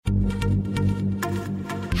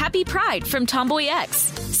Happy Pride from Tomboy X,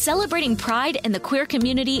 celebrating pride and the queer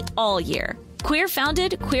community all year. Queer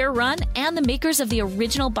founded, queer run, and the makers of the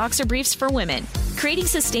original boxer briefs for women, creating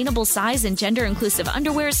sustainable size and gender inclusive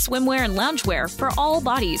underwear, swimwear, and loungewear for all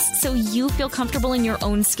bodies so you feel comfortable in your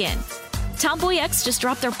own skin. Tomboy X just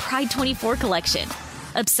dropped their Pride 24 collection.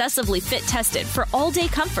 Obsessively fit tested for all day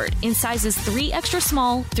comfort in sizes 3 extra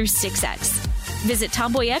small through 6X. Visit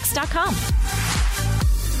tomboyx.com.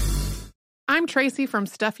 I'm Tracy from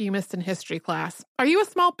Stuff You Missed in History class. Are you a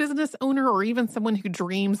small business owner or even someone who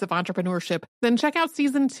dreams of entrepreneurship? Then check out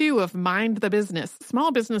Season 2 of Mind the Business,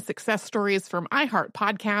 Small Business Success Stories from iHeart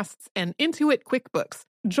Podcasts and Intuit QuickBooks.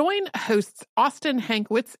 Join hosts Austin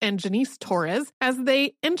Hankwitz and Janice Torres as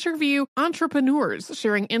they interview entrepreneurs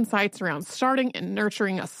sharing insights around starting and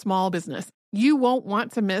nurturing a small business. You won't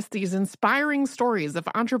want to miss these inspiring stories of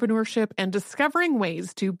entrepreneurship and discovering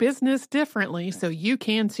ways to business differently so you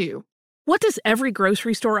can too. What does every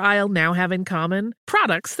grocery store aisle now have in common?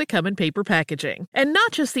 Products that come in paper packaging. And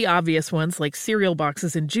not just the obvious ones like cereal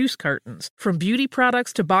boxes and juice cartons. From beauty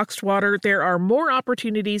products to boxed water, there are more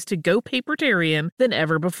opportunities to go papertarian than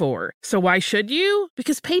ever before. So why should you?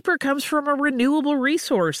 Because paper comes from a renewable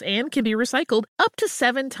resource and can be recycled up to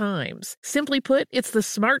 7 times. Simply put, it's the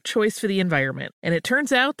smart choice for the environment. And it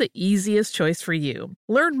turns out the easiest choice for you.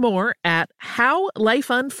 Learn more at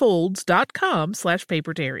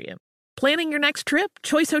howlifeunfolds.com/papertarian. Planning your next trip?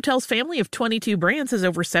 Choice Hotels' family of 22 brands has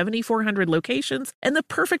over 7,400 locations and the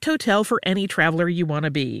perfect hotel for any traveler you want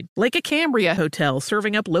to be. Like a Cambria hotel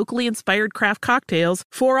serving up locally inspired craft cocktails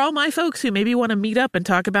for all my folks who maybe want to meet up and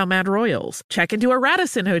talk about Mad Royals. Check into a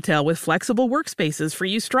Radisson hotel with flexible workspaces for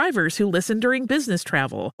you strivers who listen during business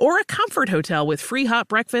travel. Or a Comfort hotel with free hot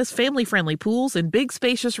breakfast, family-friendly pools, and big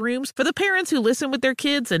spacious rooms for the parents who listen with their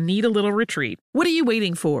kids and need a little retreat. What are you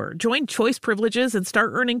waiting for? Join Choice Privileges and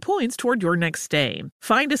start earning points toward your next stay.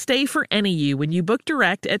 Find a stay for any you when you book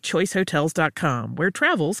direct at choicehotels.com, where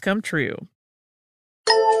travels come true.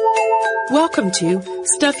 Welcome to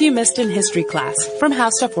Stuff You Missed in History class from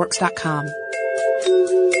HowStuffWorks.com.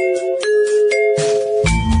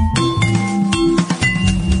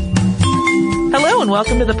 Hello and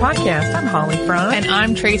welcome to the podcast. I'm Holly Fry. And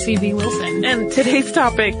I'm Tracy V. Wilson. And today's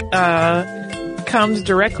topic comes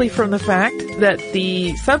directly from the fact that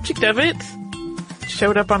the subject of it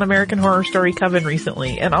showed up on American Horror Story Coven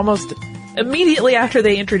recently, and almost immediately after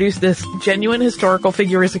they introduced this genuine historical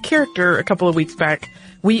figure as a character a couple of weeks back,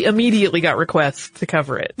 we immediately got requests to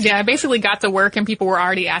cover it. Yeah, I basically got to work and people were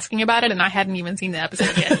already asking about it, and I hadn't even seen the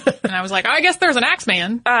episode yet. And I was like, oh, I guess there's an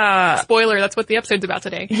Axeman. Spoiler, that's what the episode's about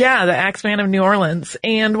today. Yeah, the Axeman of New Orleans.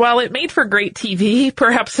 And while it made for great TV,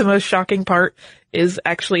 perhaps the most shocking part is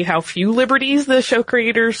actually how few liberties the show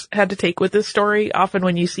creators had to take with this story. Often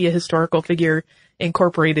when you see a historical figure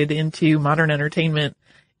incorporated into modern entertainment,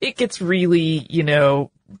 it gets really,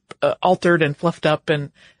 altered and fluffed up.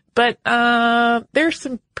 But there's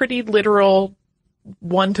some pretty literal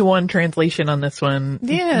one-to-one translation on this one,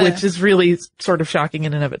 which is really sort of shocking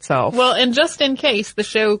in and of itself. Well, and just in case the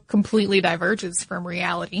show completely diverges from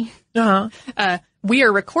reality, we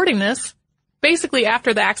are recording this basically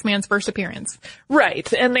after the Axeman's first appearance.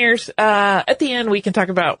 Right. And there's, at the end we can talk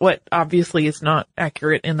about what obviously is not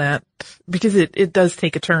accurate in that, because it does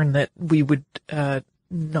take a turn that we would,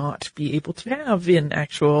 not be able to have in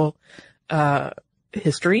actual,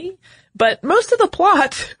 history. But most of the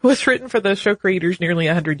plot was written for the show creators nearly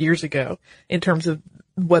 100 years ago in terms of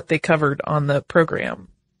what they covered on the program.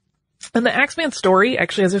 And the Axeman story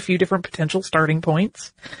actually has a few different potential starting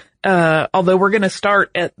points. Although we're going to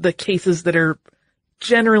start at the cases that are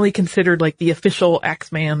generally considered like the official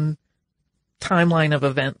Axeman timeline of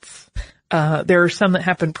events. There are some that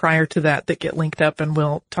happened prior to that get linked up, and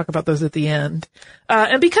we'll talk about those at the end.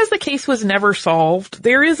 And because the case was never solved,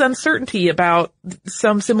 there is uncertainty about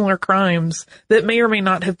some similar crimes that may or may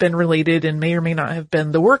not have been related and may or may not have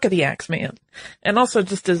been the work of the Axeman. And also,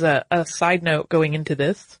 just as a side note going into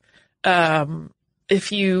this,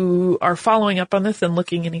 if you are following up on this and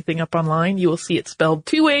looking anything up online, you will see it spelled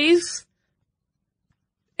 2 ways.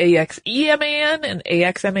 A-X-E-M-A-N and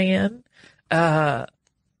A-X-M-A-N.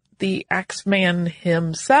 The Axeman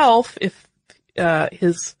himself, if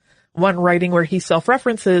his one writing where he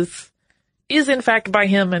self-references is in fact by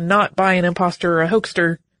him and not by an imposter or a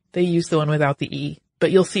hoaxer, they use the one without the E.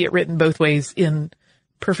 But you'll see it written both ways in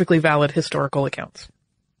perfectly valid historical accounts.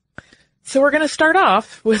 So we're going to start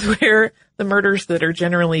off with where the murders that are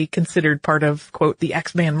generally considered part of, quote, the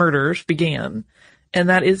Axeman murders began. And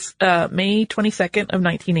that is May 22nd of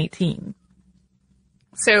 1918.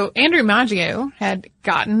 So Andrew Maggio had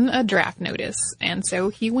gotten a draft notice, and so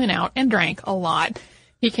he went out and drank a lot.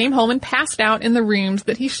 He came home and passed out in the rooms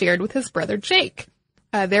that he shared with his brother Jake.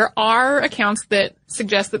 There are accounts that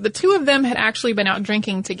suggest that the two of them had actually been out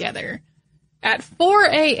drinking together. At 4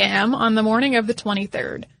 a.m. on the morning of the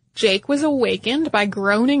 23rd, Jake was awakened by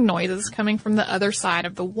groaning noises coming from the other side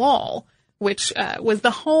of the wall, which was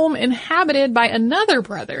the home inhabited by another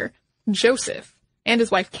brother, Joseph, and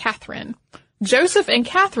his wife Catherine. Joseph and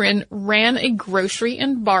Catherine ran a grocery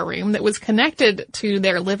and barroom that was connected to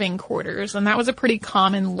their living quarters, and that was a pretty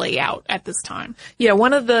common layout at this time. Yeah,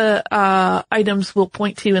 one of the items we'll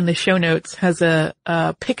point to in the show notes has a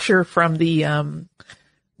picture from the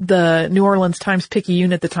New Orleans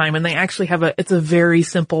Times-Picayune at the time, and they actually have it's a very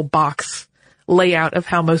simple box layout of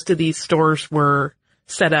how most of these stores were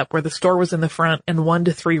set up, where the store was in the front and 1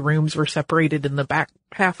 to 3 rooms were separated in the back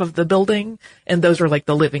half of the building, and those were like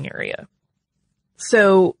the living area.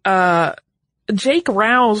 So, Jake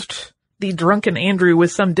roused the drunken Andrew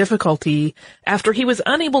with some difficulty after he was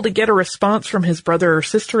unable to get a response from his brother or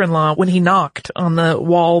sister-in-law when he knocked on the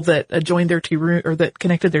wall that adjoined their that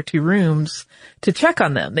connected their 2 rooms to check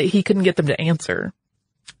on them, that he couldn't get them to answer.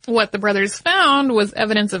 What the brothers found was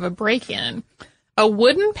evidence of a break-in. A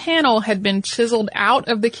wooden panel had been chiseled out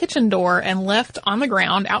of the kitchen door and left on the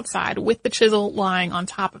ground outside with the chisel lying on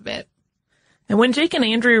top of it. And when Jake and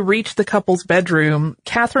Andrew reached the couple's bedroom,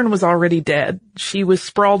 Catherine was already dead. She was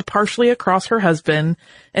sprawled partially across her husband,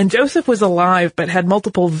 and Joseph was alive but had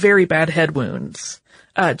multiple very bad head wounds.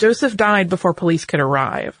 Joseph died before police could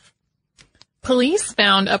arrive. Police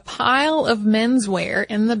found a pile of menswear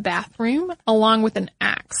in the bathroom along with an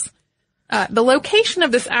axe. The location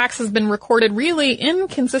of this axe has been recorded really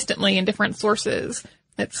inconsistently in different sources.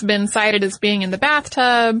 It's been cited as being in the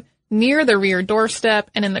bathtub, near the rear doorstep,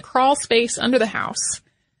 and in the crawl space under the house.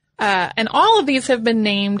 And all of these have been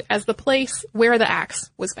named as the place where the axe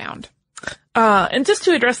was found. And just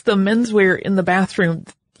to address the menswear in the bathroom,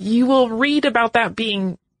 you will read about that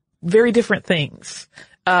being very different things.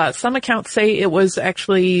 Some accounts say it was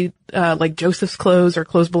actually like Joseph's clothes or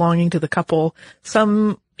clothes belonging to the couple.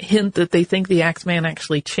 Some hint that they think the Axeman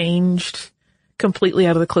actually changed completely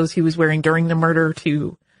out of the clothes he was wearing during the murder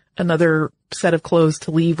to another set of clothes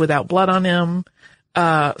to leave without blood on him.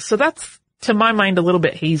 So that's, to my mind, a little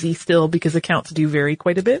bit hazy still because accounts do vary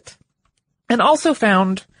quite a bit. And also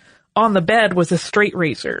found on the bed was a straight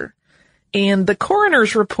razor. And the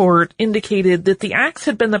coroner's report indicated that the axe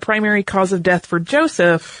had been the primary cause of death for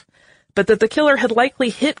Joseph, but that the killer had likely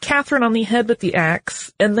hit Catherine on the head with the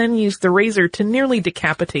axe and then used the razor to nearly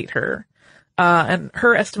decapitate her. And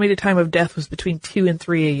her estimated time of death was between 2 and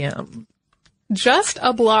 3 a.m. Just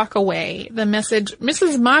a block away, the message,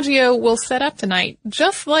 "Mrs. Maggio will set up tonight,"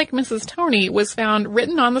 just like Mrs. Tony, was found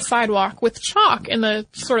written on the sidewalk with chalk in the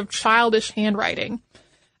sort of childish handwriting.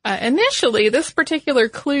 Initially, this particular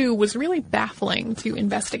clue was really baffling to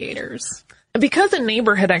investigators. Because a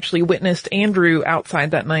neighbor had actually witnessed Andrew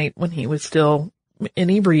outside that night when he was still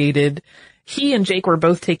inebriated, he and Jake were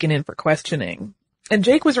both taken in for questioning. And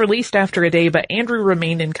Jake was released after a day, but Andrew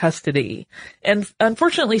remained in custody. And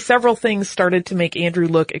unfortunately, several things started to make Andrew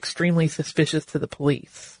look extremely suspicious to the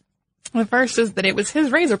police. The first is that it was his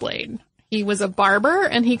razor blade. He was a barber,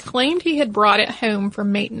 and he claimed he had brought it home for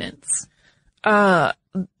maintenance.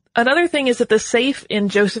 Another thing is that the safe in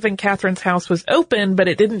Joseph and Catherine's house was open, but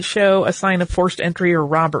it didn't show a sign of forced entry or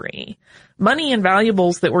robbery. Money and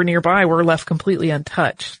valuables that were nearby were left completely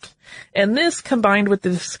untouched. And this, combined with the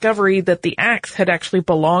discovery that the axe had actually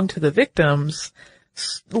belonged to the victims,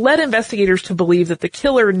 led investigators to believe that the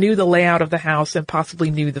killer knew the layout of the house and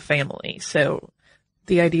possibly knew the family. So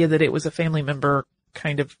the idea that it was a family member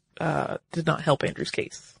kind of did not help Andrew's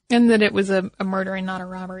case. And that it was a murder and not a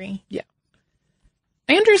robbery. Yeah.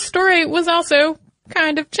 Andrew's story was also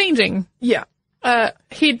kind of changing. Yeah.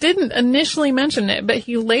 He didn't initially mention it, but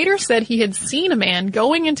he later said he had seen a man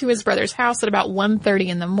going into his brother's house at about 1:30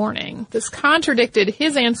 in the morning. This contradicted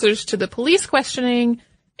his answers to the police questioning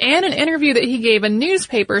and an interview that he gave a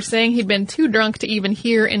newspaper saying he'd been too drunk to even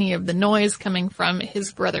hear any of the noise coming from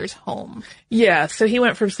his brother's home. Yeah, so he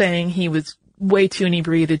went from saying he was way too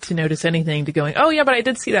inebriated to notice anything to going, "Oh yeah, but I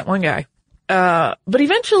did see that one guy." But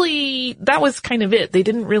eventually that was kind of it. They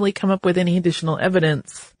didn't really come up with any additional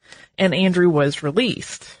evidence, and Andrew was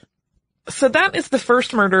released. So that is the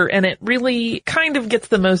first murder, and it really kind of gets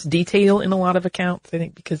the most detail in a lot of accounts, I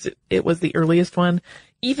think, because it was the earliest one.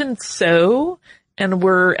 Even so, and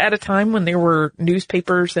we're at a time when there were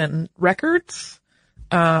newspapers and records,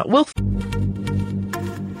 Happy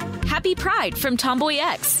Pride from Tomboy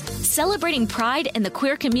X, celebrating pride in the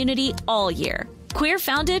queer community all year. Queer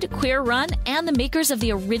founded, queer run, and the makers of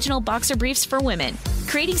the original boxer briefs for women,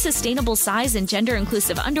 creating sustainable size and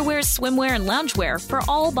gender-inclusive underwear, swimwear, and loungewear for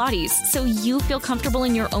all bodies so you feel comfortable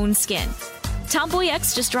in your own skin. Tomboy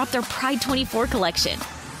X just dropped their Pride 24 collection.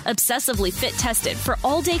 Obsessively fit tested for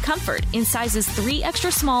all-day comfort in sizes 3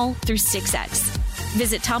 extra small through 6X.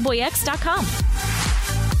 Visit tomboyx.com.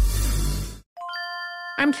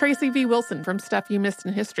 I'm Tracy V. Wilson from Stuff You Missed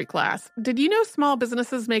in History Class. Did you know small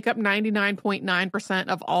businesses make up 99.9%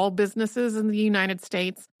 of all businesses in the United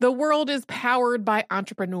States? The world is powered by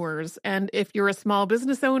entrepreneurs, and if you're a small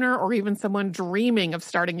business owner or even someone dreaming of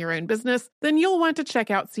starting your own business, then you'll want to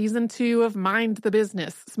check out Season 2 of Mind the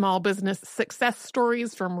Business, Small Business Success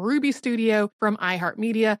Stories from Ruby Studio, from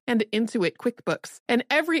iHeartMedia, and Intuit QuickBooks. And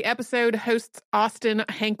every episode, hosts Austin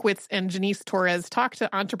Hankwitz and Janice Torres talk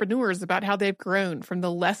to entrepreneurs about how they've grown from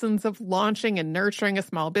the lessons of launching and nurturing a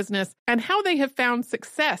small business and how they have found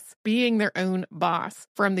success being their own boss.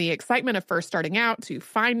 From the excitement of first starting out to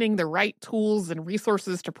finding the right tools and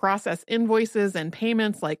resources to process invoices and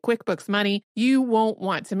payments like QuickBooks Money, you won't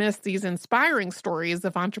want to miss these inspiring stories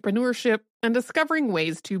of entrepreneurship and discovering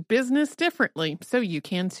ways to business differently so you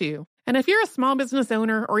can too. And if you're a small business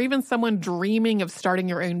owner or even someone dreaming of starting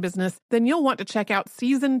your own business, then you'll want to check out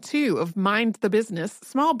Season 2 of Mind the Business,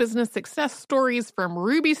 Small Business Success Stories from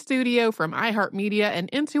Ruby Studio, from iHeartMedia,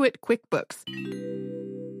 and Intuit QuickBooks.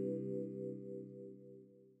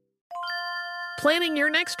 Planning your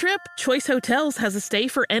next trip? Choice Hotels has a stay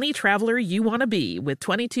for any traveler you want to be, with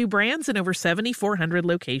 22 brands and over 7,400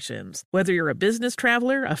 locations. Whether you're a business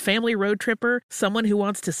traveler, a family road tripper, someone who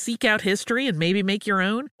wants to seek out history and maybe make your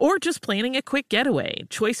own, or just planning a quick getaway,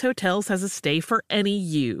 Choice Hotels has a stay for any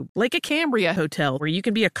you. Like a Cambria Hotel, where you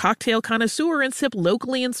can be a cocktail connoisseur and sip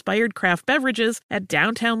locally inspired craft beverages at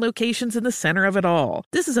downtown locations in the center of it all.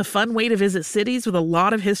 This is a fun way to visit cities with a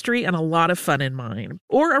lot of history and a lot of fun in mind.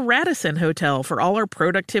 Or a Radisson Hotel for all our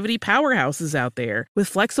productivity powerhouses out there. With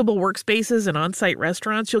flexible workspaces and on-site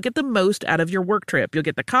restaurants, you'll get the most out of your work trip. You'll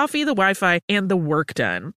get the coffee, the Wi-Fi, and the work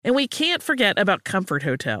done. And we can't forget about Comfort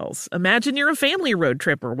Hotels. Imagine you're a family road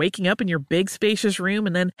tripper, waking up in your big spacious room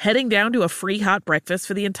and then heading down to a free hot breakfast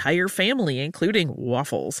for the entire family, including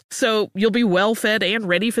waffles. So you'll be well fed and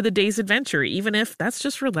ready for the day's adventure, even if that's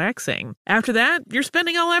just relaxing. After that, you're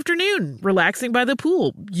spending all afternoon relaxing by the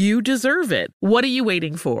pool. You deserve it. What are you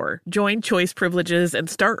waiting for? Join Choice Privileges and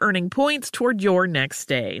start earning points toward your next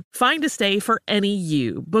stay. Find a stay for any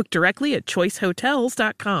you. Book directly at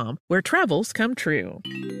choicehotels.com, where travels come true.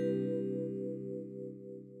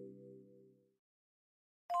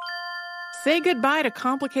 Say goodbye to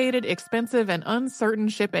complicated, expensive, and uncertain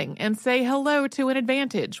shipping, and say hello to an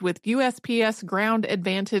advantage with USPS Ground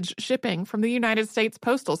Advantage shipping from the United States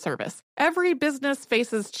Postal Service. Every business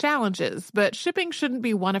faces challenges, but shipping shouldn't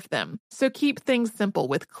be one of them. So keep things simple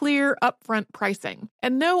with clear, upfront pricing.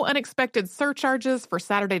 And no unexpected surcharges for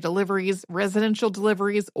Saturday deliveries, residential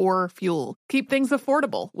deliveries, or fuel. Keep things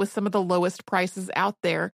affordable with some of the lowest prices out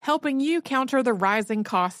there, helping you counter the rising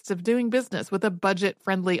costs of doing business with a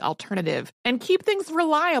budget-friendly alternative. And keep things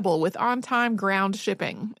reliable with on-time ground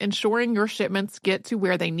shipping, ensuring your shipments get to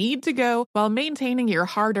where they need to go while maintaining your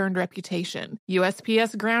hard-earned reputation.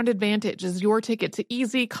 USPS Ground Advantage is your ticket to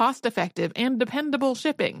easy, cost-effective, and dependable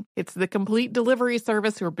shipping. It's the complete delivery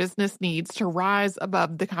service your business needs to rise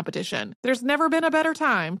above the competition. There's never been a better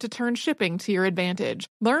time to turn shipping to your advantage.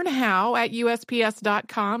 Learn how at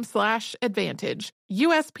USPS.com/advantage.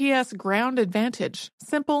 USPS Ground Advantage.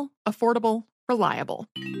 Simple, affordable, reliable.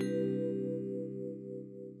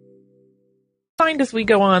 Find as we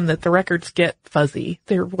go on that the records get fuzzy.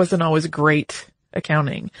 There wasn't always great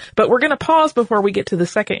accounting. But we're going to pause before we get to the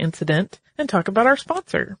second incident and talk about our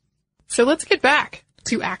sponsor. So let's get back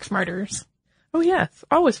to axe murders. Oh yes,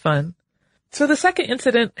 always fun. So the second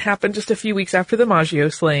incident happened just a few weeks after the Maggio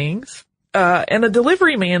slayings. And a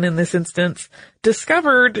delivery man in this instance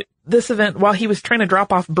discovered this event while he was trying to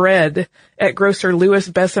drop off bread at grocer Louis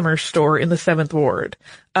Bessemer's store in the 7th Ward.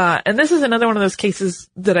 And this is another one of those cases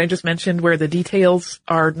that I just mentioned where the details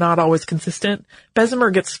are not always consistent.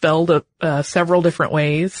 Bessemer gets spelled several different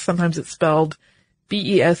ways. Sometimes it's spelled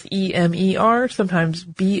Bessemer, sometimes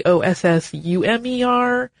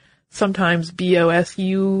Bossumer, sometimes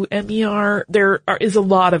Bosumer. There is a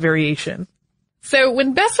lot of variation. So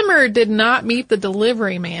when Bessemer did not meet the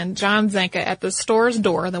delivery man, John Zanka, at the store's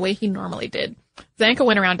door the way he normally did, Zanka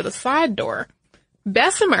went around to the side door.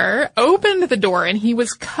 Bessemer opened the door and he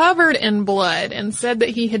was covered in blood and said that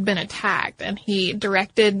he had been attacked, and he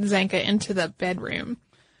directed Zanka into the bedroom.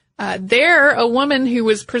 There, a woman who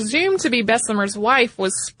was presumed to be Bessemer's wife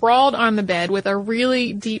was sprawled on the bed with a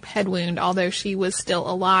really deep head wound, although she was still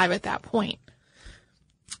alive at that point.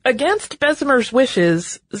 Against Bessemer's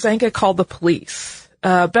wishes, Zanka called the police.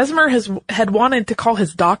 Bessemer had wanted to call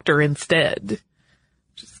his doctor instead,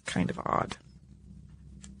 which is kind of odd.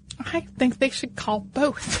 I think they should call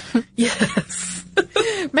both. Yes.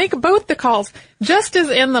 Make both the calls. Just as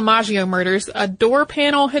in the Maggio murders, a door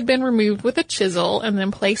panel had been removed with a chisel and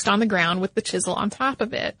then placed on the ground with the chisel on top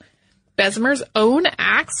of it. Bessemer's own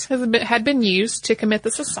axe had been used to commit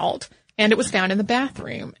this assault, and it was found in the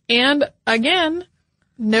bathroom. And again,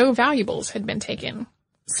 no valuables had been taken.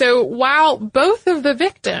 So while both of the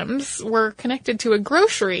victims were connected to a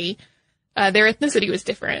grocery, their ethnicity was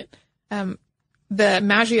different. The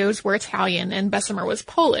Maggios were Italian and Bessemer was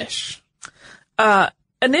Polish.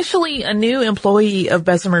 Initially, a new employee of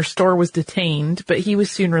Bessemer's store was detained, but he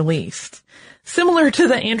was soon released. Similar to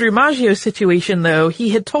the Andrew Maggio situation, though, he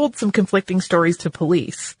had told some conflicting stories to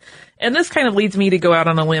police. And this kind of leads me to go out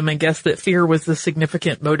on a limb and guess that fear was the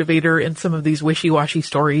significant motivator in some of these wishy-washy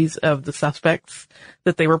stories of the suspects,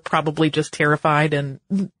 that they were probably just terrified and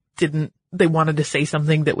they wanted to say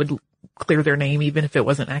something that would clear their name even if it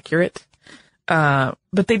wasn't accurate. But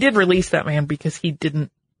they did release that man because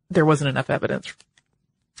there wasn't enough evidence.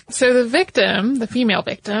 So the victim, the female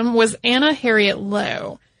victim, was Anna Harriet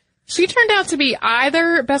Lowe. She turned out to be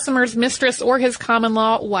either Bessemer's mistress or his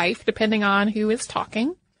common-law wife, depending on who is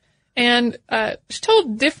talking. And she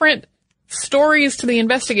told different stories to the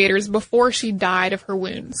investigators before she died of her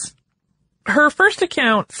wounds. Her first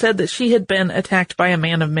account said that she had been attacked by a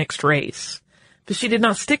man of mixed race, but she did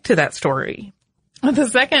not stick to that story. The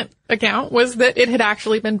second account was that it had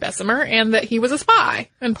actually been Bessemer and that he was a spy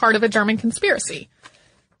and part of a German conspiracy.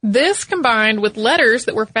 This, combined with letters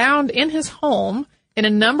that were found in his home in a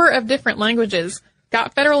number of different languages,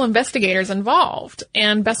 got federal investigators involved,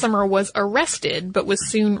 and Bessemer was arrested but was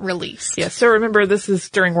soon released. Yes, so remember, this is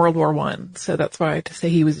during World War I, so that's why to say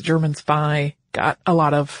he was a German spy got a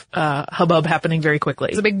lot of hubbub happening very quickly.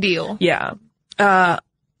 It's a big deal. Yeah.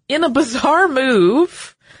 In a bizarre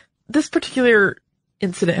move, this particular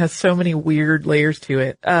incident has so many weird layers to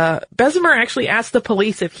it. Bessemer actually asked the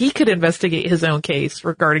police if he could investigate his own case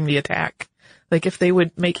regarding the attack. Like if they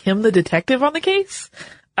would make him the detective on the case.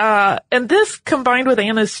 And this, combined with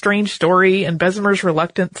Anna's strange story and Bessemer's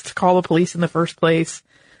reluctance to call the police in the first place,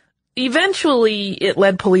 eventually it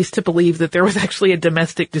led police to believe that there was actually a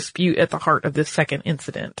domestic dispute at the heart of this second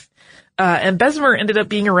incident. And Bessemer ended up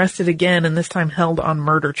being arrested again, and this time held on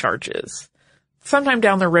murder charges. Sometime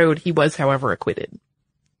down the road, he was, however, acquitted.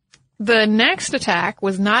 The next attack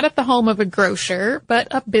was not at the home of a grocer, but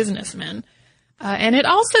a businessman. And it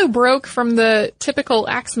also broke from the typical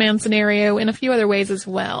Axeman scenario in a few other ways as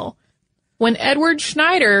well. When Edward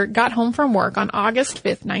Schneider got home from work on August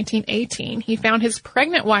 5th, 1918, he found his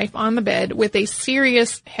pregnant wife on the bed with a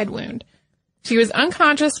serious head wound. She was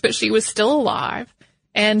unconscious, but she was still alive,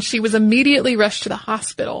 and she was immediately rushed to the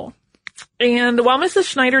hospital. And while Mrs.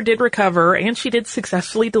 Schneider did recover, and she did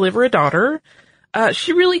successfully deliver a daughter,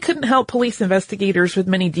 she really couldn't help police investigators with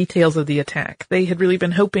many details of the attack. They had really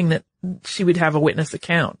been hoping that she would have a witness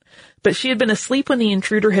account. But she had been asleep when the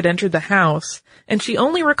intruder had entered the house, and she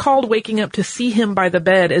only recalled waking up to see him by the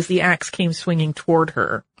bed as the axe came swinging toward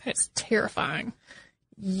her. It's terrifying.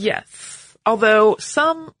 Yes. Although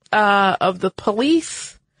some of the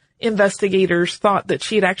police investigators thought that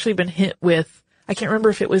she had actually been hit with, I can't remember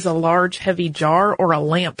if it was a large heavy jar or a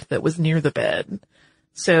lamp that was near the bed.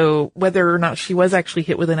 So whether or not she was actually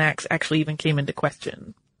hit with an axe actually even came into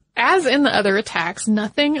question. As in the other attacks,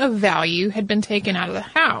 nothing of value had been taken out of the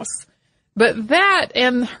house. But that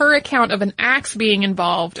and her account of an axe being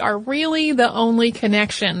involved are really the only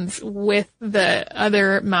connections with the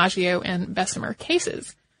other Maggio and Bessemer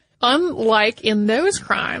cases. Unlike in those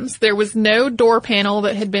crimes, there was no door panel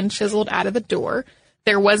that had been chiseled out of the door.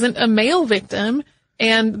 There wasn't a male victim,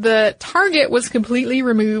 and the target was completely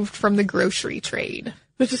removed from the grocery trade.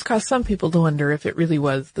 Which has caused some people to wonder if it really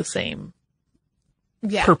was the same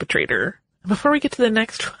perpetrator. Before we get to the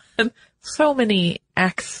next one, so many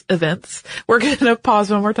axe events. We're going to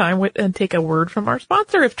pause one more time and take a word from our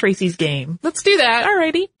sponsor of Tracy's Game. Let's do that.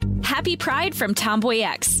 Alrighty. Happy Pride from Tomboy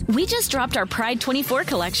X. We just dropped our Pride 24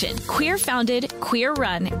 collection. Queer founded, queer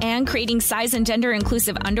run, and creating size and gender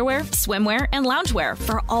inclusive underwear, swimwear, and loungewear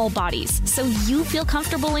for all bodies, so you feel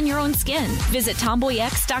comfortable in your own skin. Visit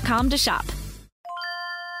tomboyx.com to shop.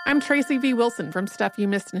 I'm Tracy V. Wilson from Stuff You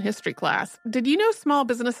Missed in History Class. Did you know small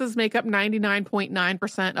businesses make up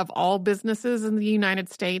 99.9% of all businesses in the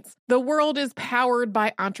United States? The world is powered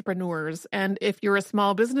by entrepreneurs, and if you're a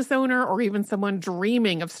small business owner or even someone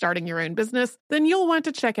dreaming of starting your own business, then you'll want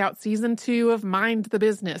to check out Season 2 of Mind the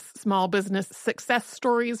Business, small business success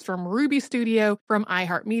stories from Ruby Studio, from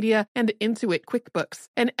iHeartMedia, and Intuit QuickBooks.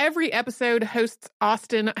 And every episode, hosts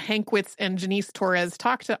Austin Hankwitz and Janice Torres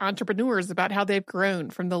talk to entrepreneurs about how they've grown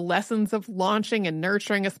from the lessons of launching and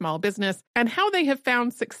nurturing a small business and how they have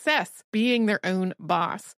found success being their own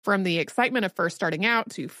boss. From the excitement of first starting out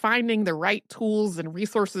to finding the right tools and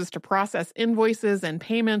resources to process invoices and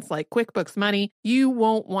payments like QuickBooks Money, you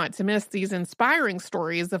won't want to miss these inspiring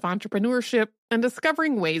stories of entrepreneurship and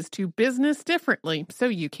discovering ways to business differently so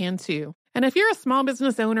you can too. And if you're a small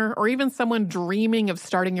business owner or even someone dreaming of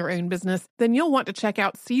starting your own business, then you'll want to check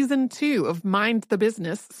out Season 2 of Mind the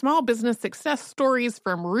Business, small business success stories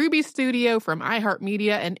from Ruby Studio, from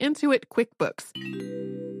iHeartMedia, and Intuit QuickBooks.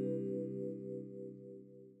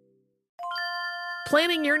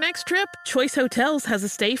 Planning your next trip? Choice Hotels has a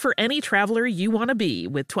stay for any traveler you want to be,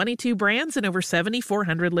 with 22 brands and over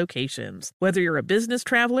 7,400 locations. Whether you're a business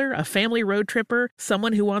traveler, a family road tripper,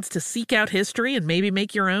 someone who wants to seek out history and maybe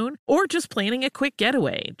make your own, or just planning a quick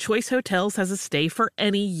getaway, Choice Hotels has a stay for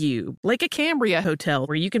any you. Like a Cambria Hotel,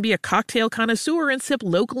 where you can be a cocktail connoisseur and sip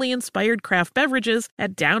locally inspired craft beverages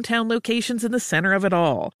at downtown locations in the center of it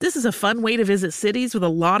all. This is a fun way to visit cities with a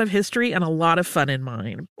lot of history and a lot of fun in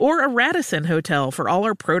mind. Or a Radisson Hotel for all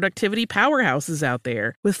our productivity powerhouses out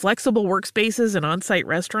there. With flexible workspaces and on-site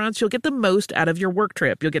restaurants, you'll get the most out of your work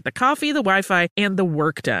trip. You'll get the coffee, the Wi-Fi, and the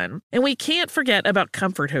work done. And we can't forget about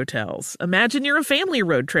Comfort Hotels. Imagine you're a family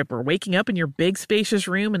road tripper, waking up in your big spacious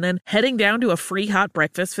room and then heading down to a free hot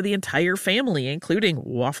breakfast for the entire family, including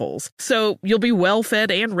waffles. So you'll be well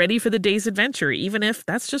fed and ready for the day's adventure, even if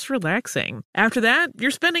that's just relaxing. After that,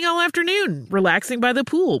 you're spending all afternoon relaxing by the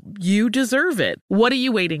pool. You deserve it. What are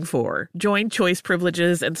you waiting for? Join Choice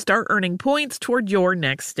Privileges and start earning points toward your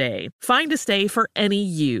next stay. Find a stay for any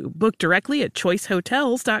you. Book directly at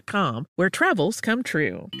choicehotels.com, where travels come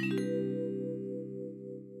true.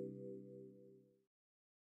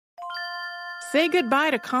 Say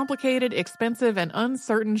goodbye to complicated, expensive, and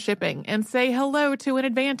uncertain shipping, and say hello to an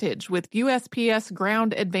advantage with USPS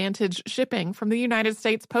Ground Advantage shipping from the United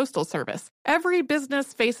States Postal Service. Every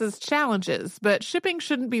business faces challenges, but shipping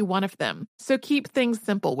shouldn't be one of them. So keep things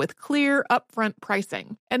simple with clear, upfront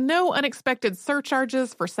pricing, and no unexpected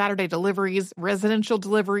surcharges for Saturday deliveries, residential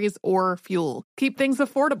deliveries, or fuel. Keep things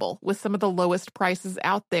affordable with some of the lowest prices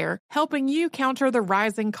out there, helping you counter the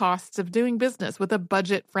rising costs of doing business with a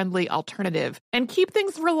budget-friendly alternative. And keep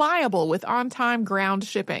things reliable with on-time ground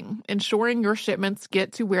shipping, ensuring your shipments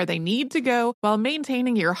get to where they need to go while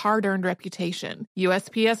maintaining your hard-earned reputation.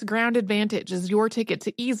 USPS Ground Advantage is your ticket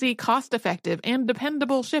to easy, cost-effective, and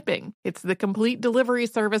dependable shipping. It's the complete delivery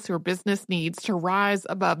service your business needs to rise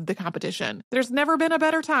above the competition. There's never been a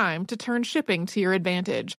better time to turn shipping to your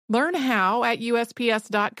advantage. Learn how at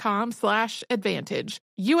USPS.com/advantage.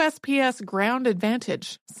 USPS Ground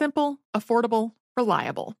Advantage. Simple, affordable,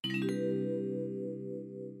 reliable.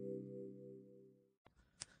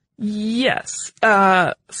 Yes.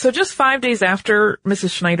 So just 5 days after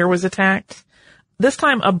Mrs. Schneider was attacked, this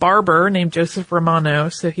time a barber named Joseph Romano,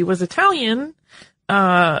 so he was Italian,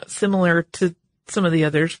 similar to some of the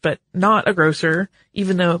others, but not a grocer,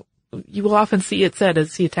 even though you will often see it said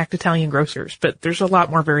as he attacked Italian grocers, but there's a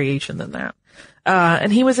lot more variation than that.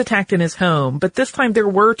 And he was attacked in his home, but this time there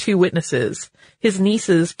were two witnesses, his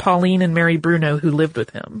nieces, Pauline and Mary Bruno, who lived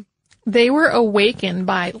with him. They were awakened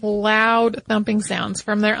by loud thumping sounds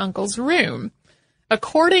from their uncle's room.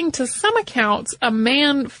 According to some accounts, a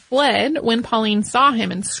man fled when Pauline saw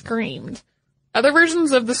him and screamed. Other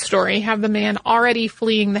versions of the story have the man already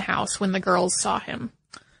fleeing the house when the girls saw him.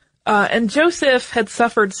 And Joseph had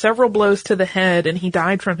suffered several blows to the head, and he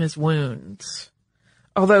died from his wounds.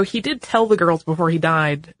 Although he did tell the girls before he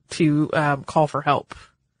died to call for help.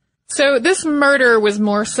 So this murder was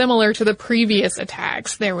more similar to the previous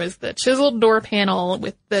attacks. There was the chiseled door panel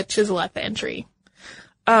with the chisel at the entry.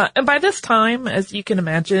 And by this time, as you can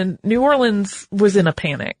imagine, New Orleans was in a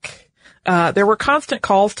panic. There were constant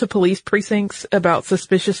calls to police precincts about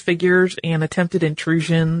suspicious figures and attempted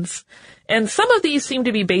intrusions. And some of these seem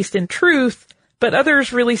to be based in truth, but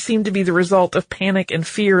others really seem to be the result of panic and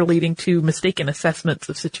fear leading to mistaken assessments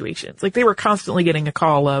of situations. Like they were constantly getting a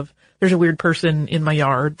call of, there's a weird person in my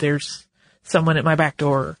yard. There's someone at my back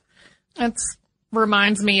door. That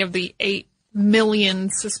reminds me of the 8 million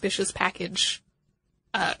suspicious package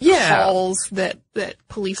calls that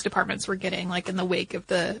police departments were getting, like in the wake of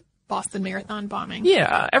the Boston Marathon bombing.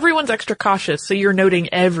 Yeah, everyone's extra cautious, so you're noting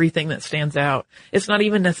everything that stands out. It's not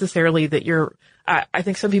even necessarily that I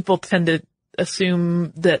think some people tend to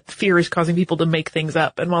assume that fear is causing people to make things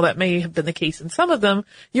up, and while that may have been the case in some of them,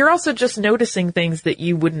 you're also just noticing things that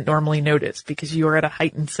you wouldn't normally notice because you are at a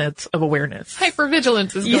heightened sense of awareness.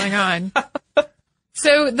 Hypervigilance is going on.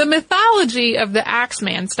 So the mythology of the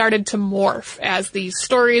Axeman started to morph as these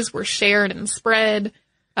stories were shared and spread.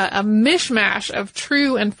 A mishmash of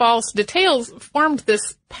true and false details formed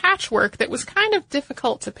this patchwork that was kind of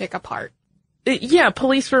difficult to pick apart.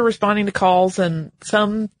 Police were responding to calls, and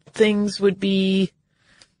some things would be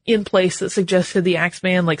in place that suggested the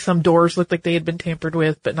Axeman, like some doors looked like they had been tampered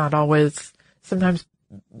with, but not always. Sometimes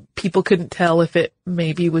people couldn't tell if it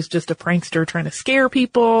maybe was just a prankster trying to scare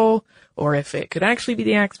people, or if it could actually be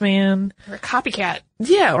the Axeman. Or a copycat.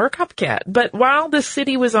 Yeah, or a copycat. But while the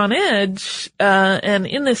city was on edge, and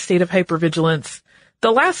in this state of hypervigilance,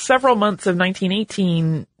 the last several months of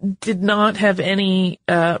 1918 did not have any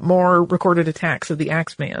more recorded attacks of the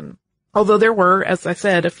Axeman. Although there were, as I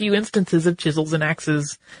said, a few instances of chisels and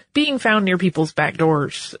axes being found near people's back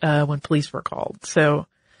doors when police were called. So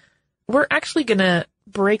we're actually going to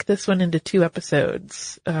break this one into 2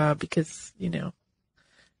 episodes because,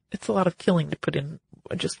 it's a lot of killing to put in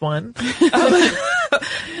just one.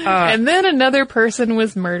 And then another person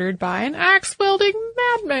was murdered by an axe-wielding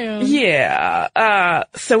madman. Yeah.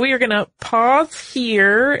 So we are going to pause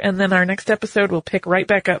here, and then our next episode we'll pick right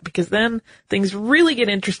back up, because then things really get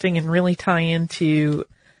interesting and really tie into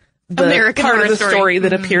the American part Horror of the story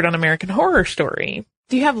that appeared on American Horror Story.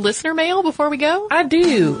 Do you have listener mail before we go? I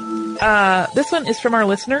do. This one is from our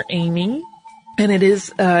listener, Amy. And it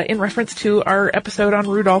is in reference to our episode on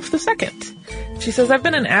Rudolph II. She says, I've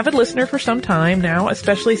been an avid listener for some time now,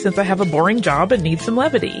 especially since I have a boring job and need some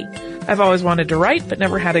levity. I've always wanted to write, but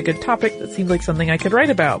never had a good topic that seemed like something I could write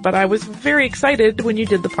about. But I was very excited when you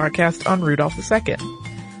did the podcast on Rudolph II.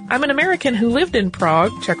 I'm an American who lived in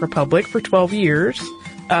Prague, Czech Republic, for 12 years,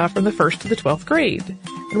 from the 1st to the 12th grade.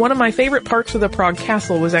 And one of my favorite parts of the Prague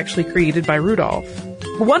castle was actually created by Rudolph.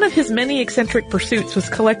 One of his many eccentric pursuits was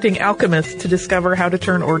collecting alchemists to discover how to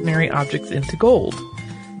turn ordinary objects into gold.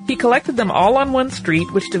 He collected them all on one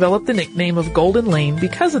street, which developed the nickname of Golden Lane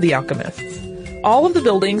because of the alchemists. All of the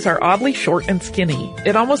buildings are oddly short and skinny.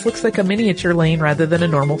 It almost looks like a miniature lane rather than a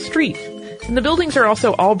normal street. And the buildings are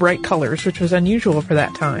also all bright colors, which was unusual for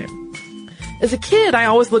that time. As a kid, I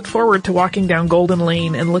always looked forward to walking down Golden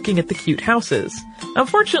Lane and looking at the cute houses.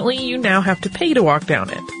 Unfortunately, you now have to pay to walk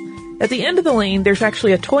down it. At the end of the lane, there's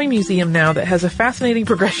actually a toy museum now that has a fascinating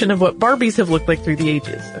progression of what Barbies have looked like through the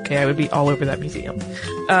ages. Okay, I would be all over that museum.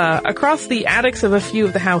 Across the attics of a few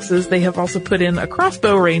of the houses, they have also put in a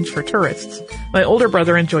crossbow range for tourists. My older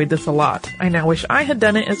brother enjoyed this a lot. I now wish I had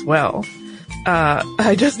done it as well.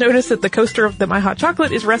 I just noticed that the coaster that my hot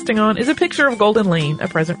chocolate is resting on is a picture of Golden Lane, a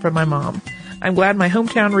present from my mom. I'm glad my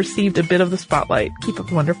hometown received a bit of the spotlight. Keep up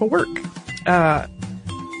the wonderful work.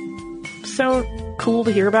 So cool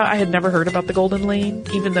to hear about. I had never heard about the Golden Lane,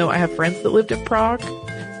 even though I have friends that lived in Prague.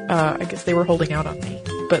 I guess they were holding out on me.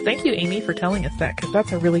 But thank you, Amy, for telling us that, because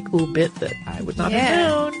that's a really cool bit that I would not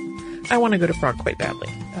have known. I want to go to Prague quite badly.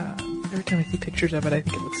 Every time I see pictures of it, I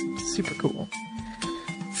think it looks super cool.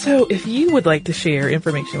 So if you would like to share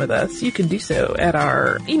information with us, you can do so at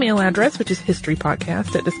our email address, which is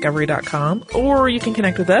historypodcast@discovery.com, or you can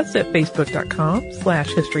connect with us at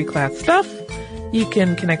facebook.com/historyclassstuff. You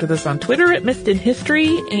can connect with us on Twitter at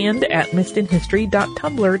missedinhistory and at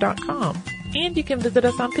missedinhistory.tumblr.com. And you can visit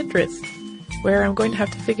us on Pinterest, where I'm going to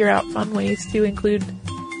have to figure out fun ways to include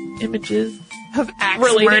images of axe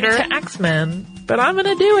related murder to Axemen. But I'm going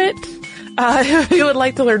to do it. If you would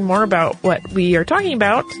like to learn more about what we are talking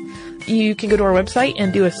about, you can go to our website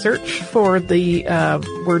and do a search for the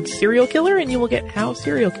word serial killer, and you will get how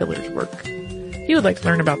serial killers work. If you would like to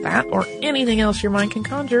learn about that or anything else your mind can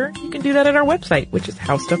conjure, you can do that at our website, which is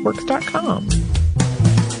howstuffworks.com.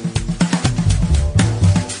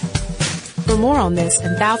 For more on this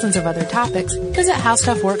and thousands of other topics, visit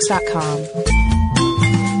howstuffworks.com.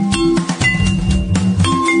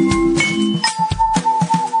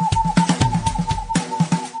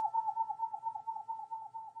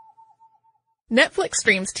 Netflix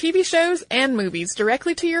streams TV shows and movies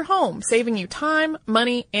directly to your home, saving you time,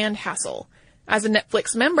 money, and hassle. As a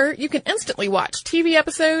Netflix member, you can instantly watch TV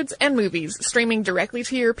episodes and movies streaming directly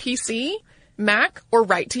to your PC, Mac, or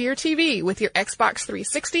right to your TV with your Xbox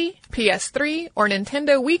 360, PS3, or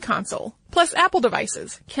Nintendo Wii console, plus Apple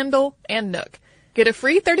devices, Kindle, and Nook. Get a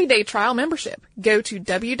free 30-day trial membership. Go to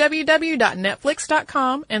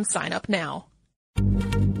www.netflix.com and sign up now.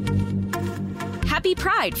 Happy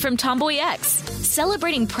Pride from Tomboy X.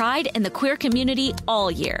 celebrating pride in the queer community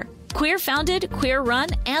all year. Queer founded, queer run,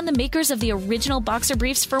 and the makers of the original boxer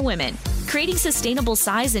briefs for women, creating sustainable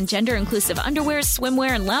size and gender inclusive underwear, swimwear,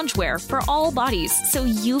 and loungewear for all bodies so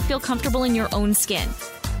you feel comfortable in your own skin.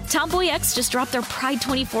 Tomboy X just dropped their Pride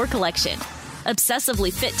 24 collection.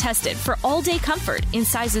 Obsessively fit tested for all day comfort in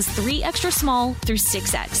sizes 3 extra small through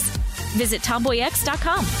 6X. Visit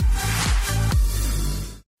tomboyx.com.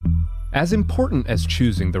 As important as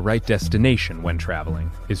choosing the right destination when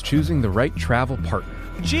traveling is choosing the right travel partner.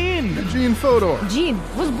 Gene Fodor. Gene,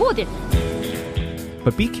 was будет?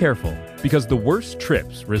 But be careful, because the worst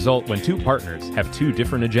trips result when two partners have two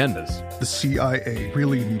different agendas. The CIA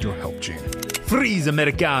really need your help, Gene. Freeze,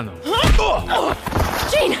 Americano.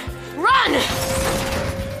 Gene, run!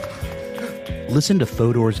 Listen to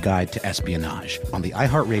Fodor's Guide to Espionage on the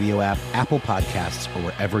iHeartRadio app, Apple Podcasts, or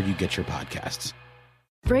wherever you get your podcasts.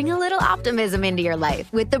 Bring a little optimism into your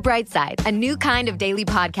life with The Bright Side, a new kind of daily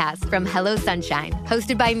podcast from Hello Sunshine,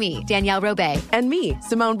 hosted by me, Danielle Robay. And me,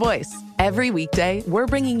 Simone Boyce. Every weekday, we're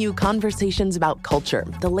bringing you conversations about culture,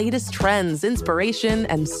 the latest trends, inspiration,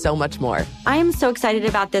 and so much more. I am so excited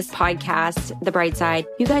about this podcast, The Bright Side.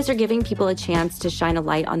 You guys are giving people a chance to shine a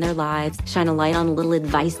light on their lives, shine a light on a little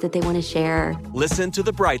advice that they want to share. Listen to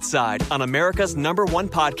The Bright Side on America's #1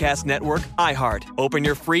 podcast network, iHeart. Open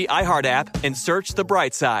your free iHeart app and search The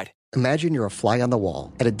Bright Side. Imagine you're a fly on the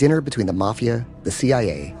wall at a dinner between the mafia, the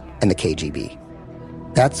CIA, and the KGB.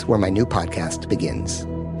 That's where my new podcast begins.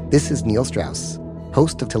 This is Neil Strauss,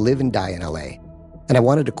 host of To Live and Die in LA, and I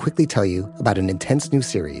wanted to quickly tell you about an intense new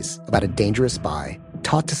series about a dangerous spy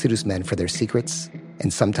taught to seduce men for their secrets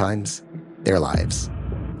and sometimes their lives.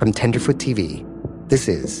 From Tenderfoot TV, this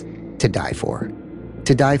is To Die For.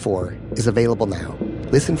 To Die For is available now.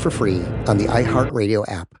 Listen for free on the iHeartRadio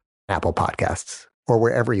app, Apple Podcasts, or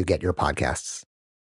wherever you get your podcasts.